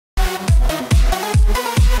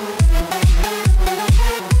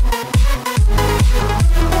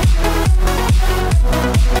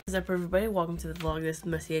up, everybody? Welcome to the vlog. This is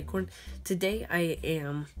Messy Acorn. Today I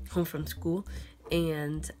am home from school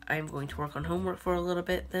and I'm going to work on homework for a little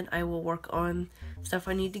bit. Then I will work on stuff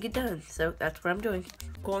I need to get done. So that's what I'm doing.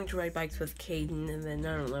 Going to ride bikes with Caden, and then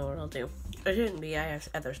I don't know what I'll do. I shouldn't be. I have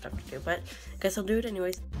other stuff to do, but I guess I'll do it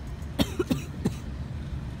anyways.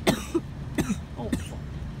 Oh,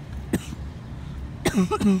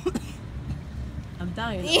 I'm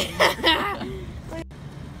dying. Yeah.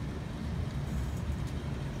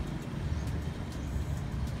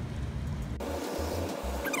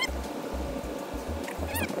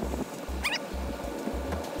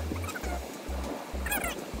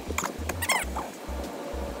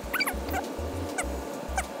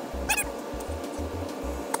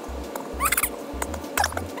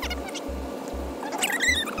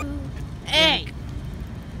 Hey!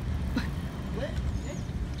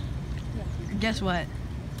 Guess what?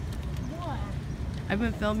 What? I've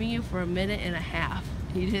been filming you for 1.5 minutes.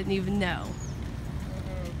 You didn't even know.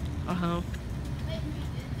 Uh-huh. Wait, you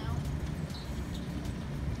didn't know?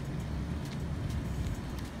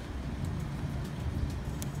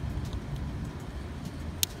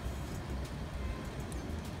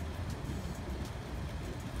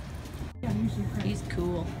 He's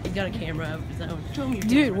cool. He's got a camera of his own. Show me your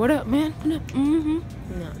Dude, camera. what up, man? What up? Mm-hmm.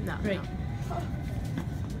 No. Right.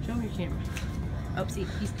 Show me your camera. Oh, see,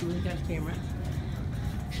 he's cool. He got his camera.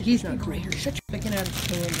 He's not cool. Picking out his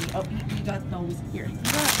candy. Oh, he got those here. You got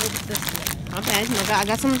this way. Not bad. No, I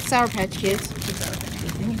got some Sour Patch Kids.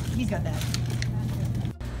 He's got that.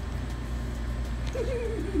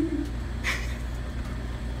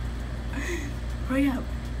 Hurry up.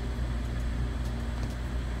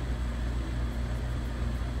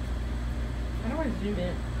 I don't want to zoom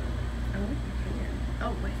in. I like the camera.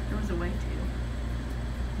 Oh, wait, there was a way to.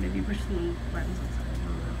 Maybe push the buttons on something. I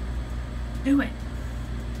don't know. Do it.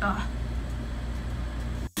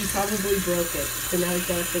 He probably broke it, so now he's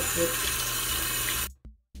gotta fix it.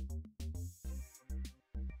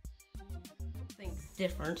 Things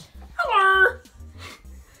different. Hello!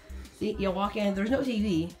 See, you walk in, there's no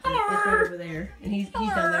TV. It's right over there, and he's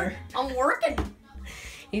down there. I'm working.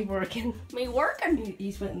 He's working. Me working.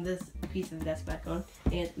 He's putting this piece of the desk back on,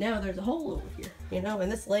 and now there's a hole over here, you know,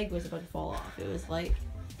 and this leg was about to fall off. It was like,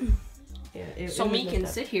 yeah, So me can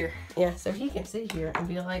sit here. Yeah, so he can sit here and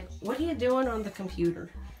be like, "What are you doing on the computer?"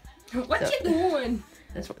 What you doing?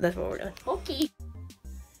 That's what we're doing. Okay.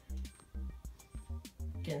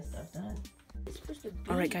 Getting stuff done.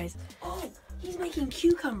 All right, guys. Oh, he's making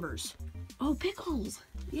cucumbers. Oh, pickles.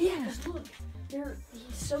 Yeah. Look,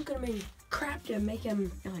 he's soaking them in crap to make them.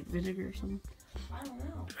 Like vinegar or something. I don't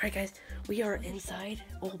know. All right, guys. We are inside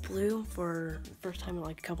Old Blue for the first time in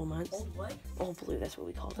like a couple months. Old what? Old Blue, that's what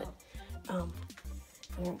we called it.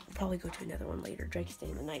 We'll probably go to another one later. Drake's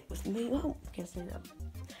staying the night with me. Oh, can't say that.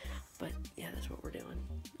 But yeah, that's what we're doing.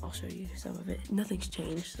 I'll show you some of it. Nothing's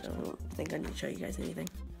changed, so I don't think I need to show you guys anything.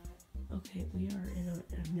 Okay, we are in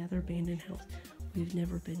another abandoned house. We've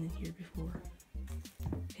never been in here before.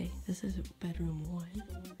 Okay, this is bedroom 1.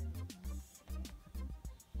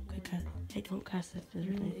 Okay, hey, don't cuss if there's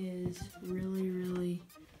It is really, really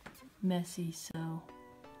messy, so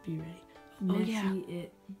be ready. messy Oh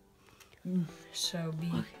yeah. So be.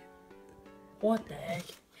 Look. What the heck?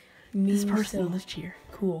 This Me person so in this chair.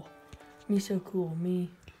 cool. Me so cool. Me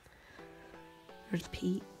There's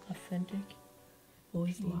Pete. authentic.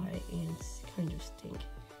 Boys lie and kind of stink.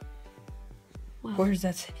 Wow. Where's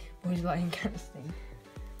that? Boys lying kind of thing.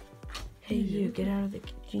 Hey, you get out of the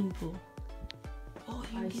gene pool. Oh,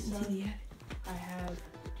 you I can get into suck. the attic. I have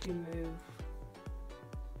to move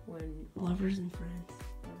when Lovers and friends.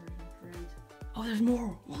 lovers and friends. Oh, there's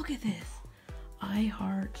more. Look at this. I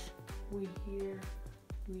heart We hear.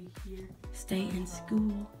 stay in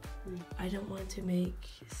school. I don't want to make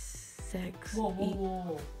sex. Whoa, whoa, whoa,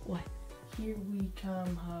 whoa. What? Here we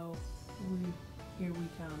come, ho. Here we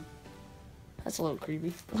come. That's a little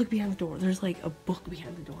creepy. Look behind the door. There's like a book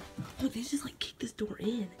behind the door. Look, they just like kicked this door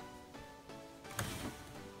in.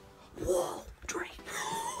 Whoa, Drake.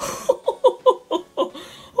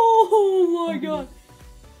 Oh my god.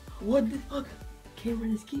 What the fuck?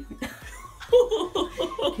 Cameron is cute.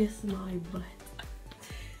 Kiss my butt.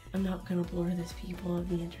 I'm not gonna blur this, people of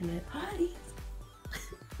the internet. Hotties.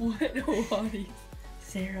 What hotties?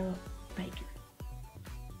 Sarah Baker.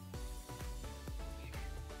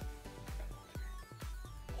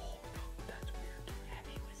 Oh no, that's weird.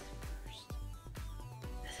 Abby was first.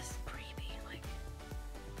 This is creepy. Like,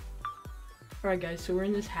 Alright guys, so we're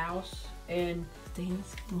in this house and stay in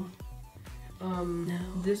school. No.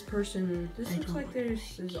 This person, this I looks don't like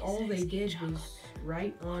this is all they did was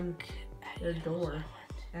write on the door.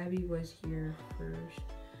 Abby was here first.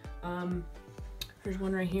 There's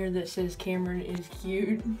one right here that says Cameron is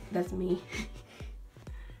cute. That's me.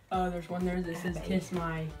 Oh, there's one there that says kiss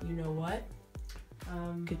my you know what.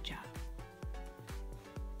 Good job.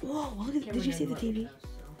 Whoa, look at Cameron did you see the doesn't TV? like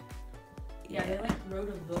those, so. Yeah, they like wrote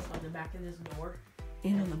a book on the back of this door.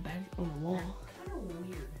 And on the back, on the wall. Kind of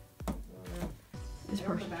weird. This They're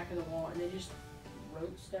on the person. back of the wall, and they just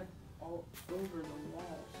wrote stuff all over the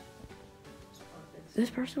walls. This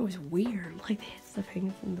person was weird. Like they had stuff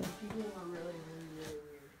hanging from the. People are really, really, really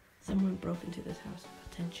weird. Someone broke into this house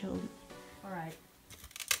potentially. All right.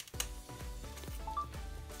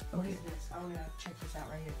 What is this? I want to check this out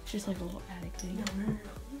right here. It's just like a little attic thing. No.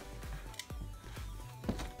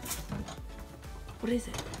 What is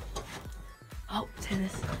it? Oh,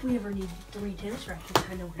 tennis. If we ever need 3 tennis rackets,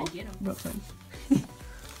 I know where to get them. Brooklyn.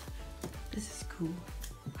 This is cool.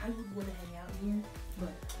 I would want to hang out here,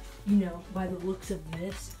 but you know, by the looks of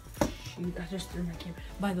this, shoot, I just threw my camera.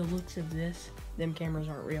 By the looks of this, them cameras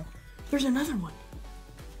aren't real. There's another one.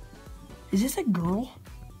 Is this a girl?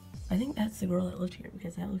 I think that's the girl that lived here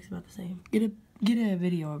because that looks about the same. Get a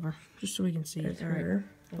video of her, just so we can see. There's her.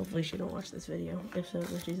 Hopefully she don't watch this video. If so,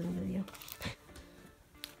 she's in the video.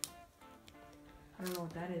 I don't know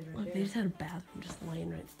what that is right Look, there. they just had a bathroom just laying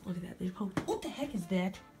right. Look at that. They probably. What the heck is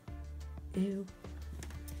that? Ew.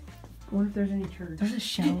 I wonder if there's any turds. There's a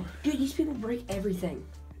shower. Dude, these people break everything.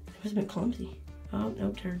 It must have been clumsy. Oh,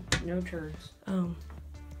 no turd. No turds.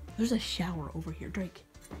 There's a shower over here. Drake.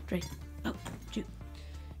 Oh, shoot.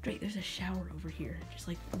 Drake, there's a shower over here. Just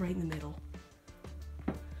like right in the middle.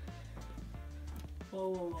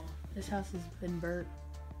 Whoa. This house has been burnt.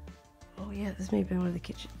 Oh, yeah. This may have been one of the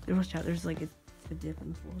kitchen. Watch out. There's like a dip in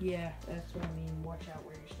the floor. Yeah, that's what I mean. Watch out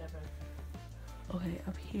where you're stepping. Okay,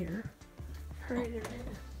 up here. Right there.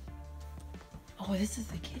 Oh, this is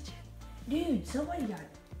the kitchen. Dude, somebody got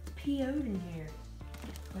PO'd in here.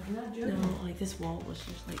 Like, not joking. No, like this wall was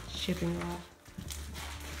just like chipping off.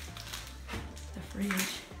 The fridge.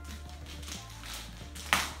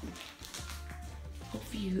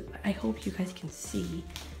 I hope you guys can see.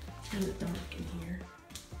 It's kind of dark in here.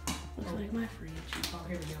 Looks like my fridge. Oh,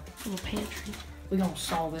 here we go. Little pantry. We're gonna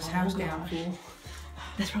saw this house down, gosh. fool.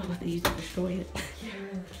 That's probably what they used to destroy it. I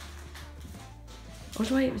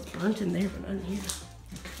wonder why it was burnt in there but not in here.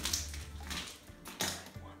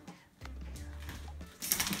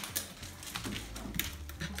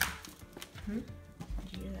 Did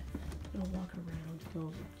you hear that? I'm gonna walk around go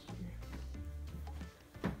over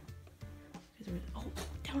here. Oh,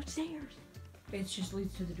 downstairs. It just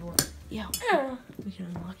leads to the door. Yeah, we can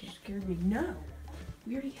unlock it. Scared me. No.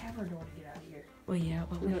 We already have our door to get out of here. Well, yeah,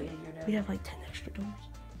 but We don't need to go down. we have like 10 extra doors.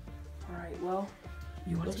 Alright, well,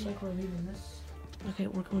 You want looks to? like we're leaving this. Okay,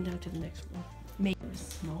 we're going down to the next one. Maybe it was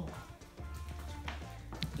small.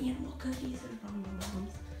 Animal cookies are from my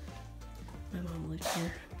mom's. My mom lived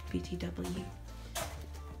here. BTW.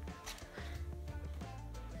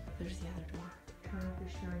 There's the other door. Turn up your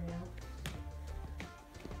shine out.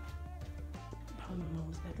 Probably my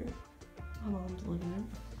mom's bedroom. My mom's living room.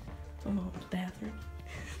 My mom's bathroom.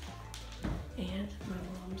 And my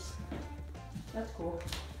mom's That's cool.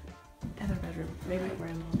 other bedroom. Maybe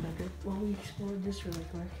grandma's bedroom. Well, we explored this really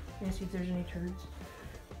quick. Gonna see if there's any turds.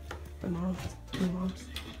 My mom's. Two moms.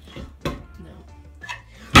 No.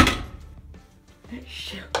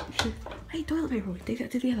 Hey, toilet paper. Take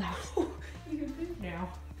that to the other house. You can move now.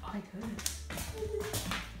 Oh, I could.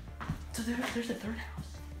 So there's a third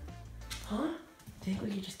house. Huh? Do you think we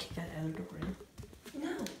could just kick that other door in?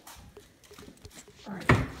 No. Alright,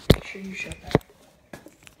 make sure you shut that.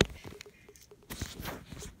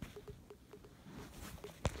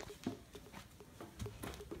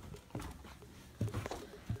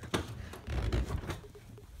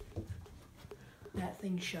 That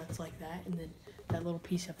thing shuts like that, and then that little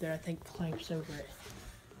piece up there, I think, clamps over it.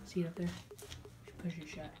 See it up there? Push it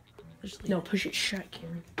shut. Just leave No, it. push it shut,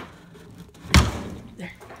 Cameron.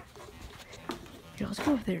 There. Yeah, let's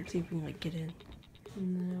go over there and see if we can like get in.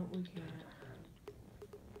 No, we can't.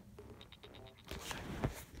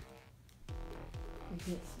 We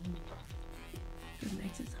can't see. There's an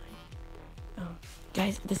exit sign.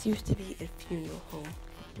 Guys, this used to be a funeral home.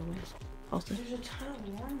 Also, There's a ton of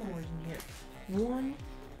lawnmowers in here. 1,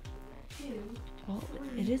 2, well,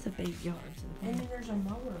 it is a big yard. So and then there's a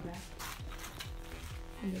mower back.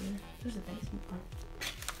 there's a basement.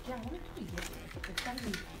 Yeah, where did we get there? It's gotta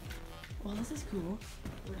be. Well, this is cool.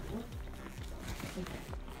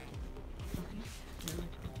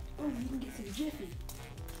 Oh, you can get some Jiffy.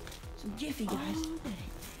 Some Jiffy, guys.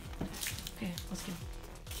 Okay, let's go.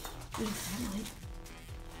 There's a satellite.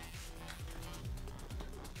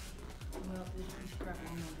 Well, there's a piece of crap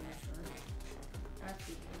on there.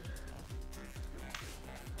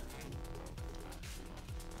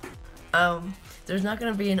 There's not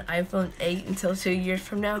gonna be an iPhone 8 until 2 years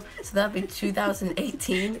from now, so that'll be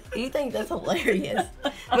 2018. You think that's hilarious?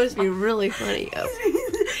 Must be really funny.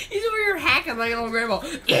 He's over here hacking like an old grandma.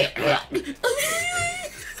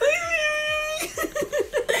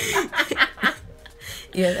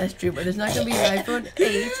 Yeah, that's true, but there's not gonna be an iPhone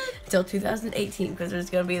 8 until 2018 because there's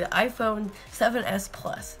gonna be the iPhone 7S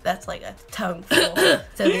Plus. That's like a tongue full.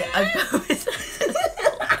 So the iPhone.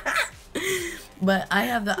 But I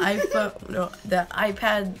have the the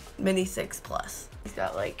iPad Mini 6 Plus. He's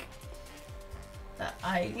got like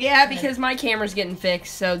Yeah, because my camera's getting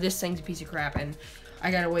fixed, so this thing's a piece of crap, and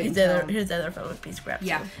I gotta wait until... His other phone was a piece of crap,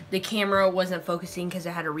 Yeah, too. the camera wasn't focusing because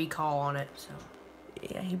it had a recall on it, so...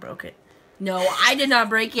 Yeah, he broke it. No, I did not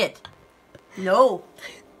break it. No.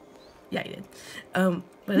 Yeah, he did.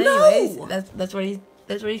 But anyways, that's what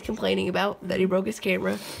he's complaining about, that he broke his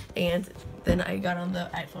camera, and then I got on the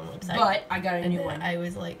iPhone website. But I got a new one. I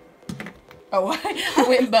was like... Oh, I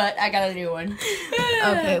went but I got a new one.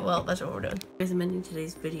 Okay, well, that's what we're doing. As I mentioned in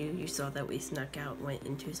today's video, you saw that we snuck out, went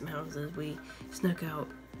into some houses. We snuck out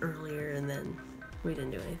earlier, and then we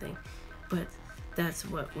didn't do anything. But that's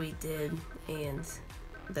what we did, and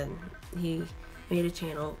then he made a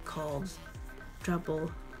channel called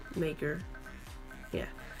Troublemaker. Yeah.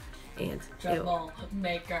 And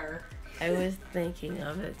Troublemaker. I was thinking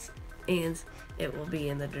of it, and it will be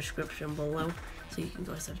in the description below, so you can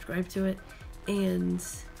go subscribe to it. And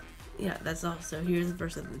yeah, that's all. So here's the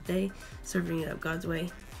verse of the day, serving it up God's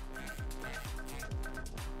way.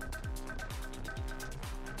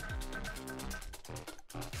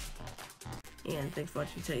 And thanks for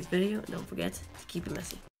watching today's video, and don't forget to keep it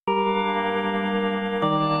messy.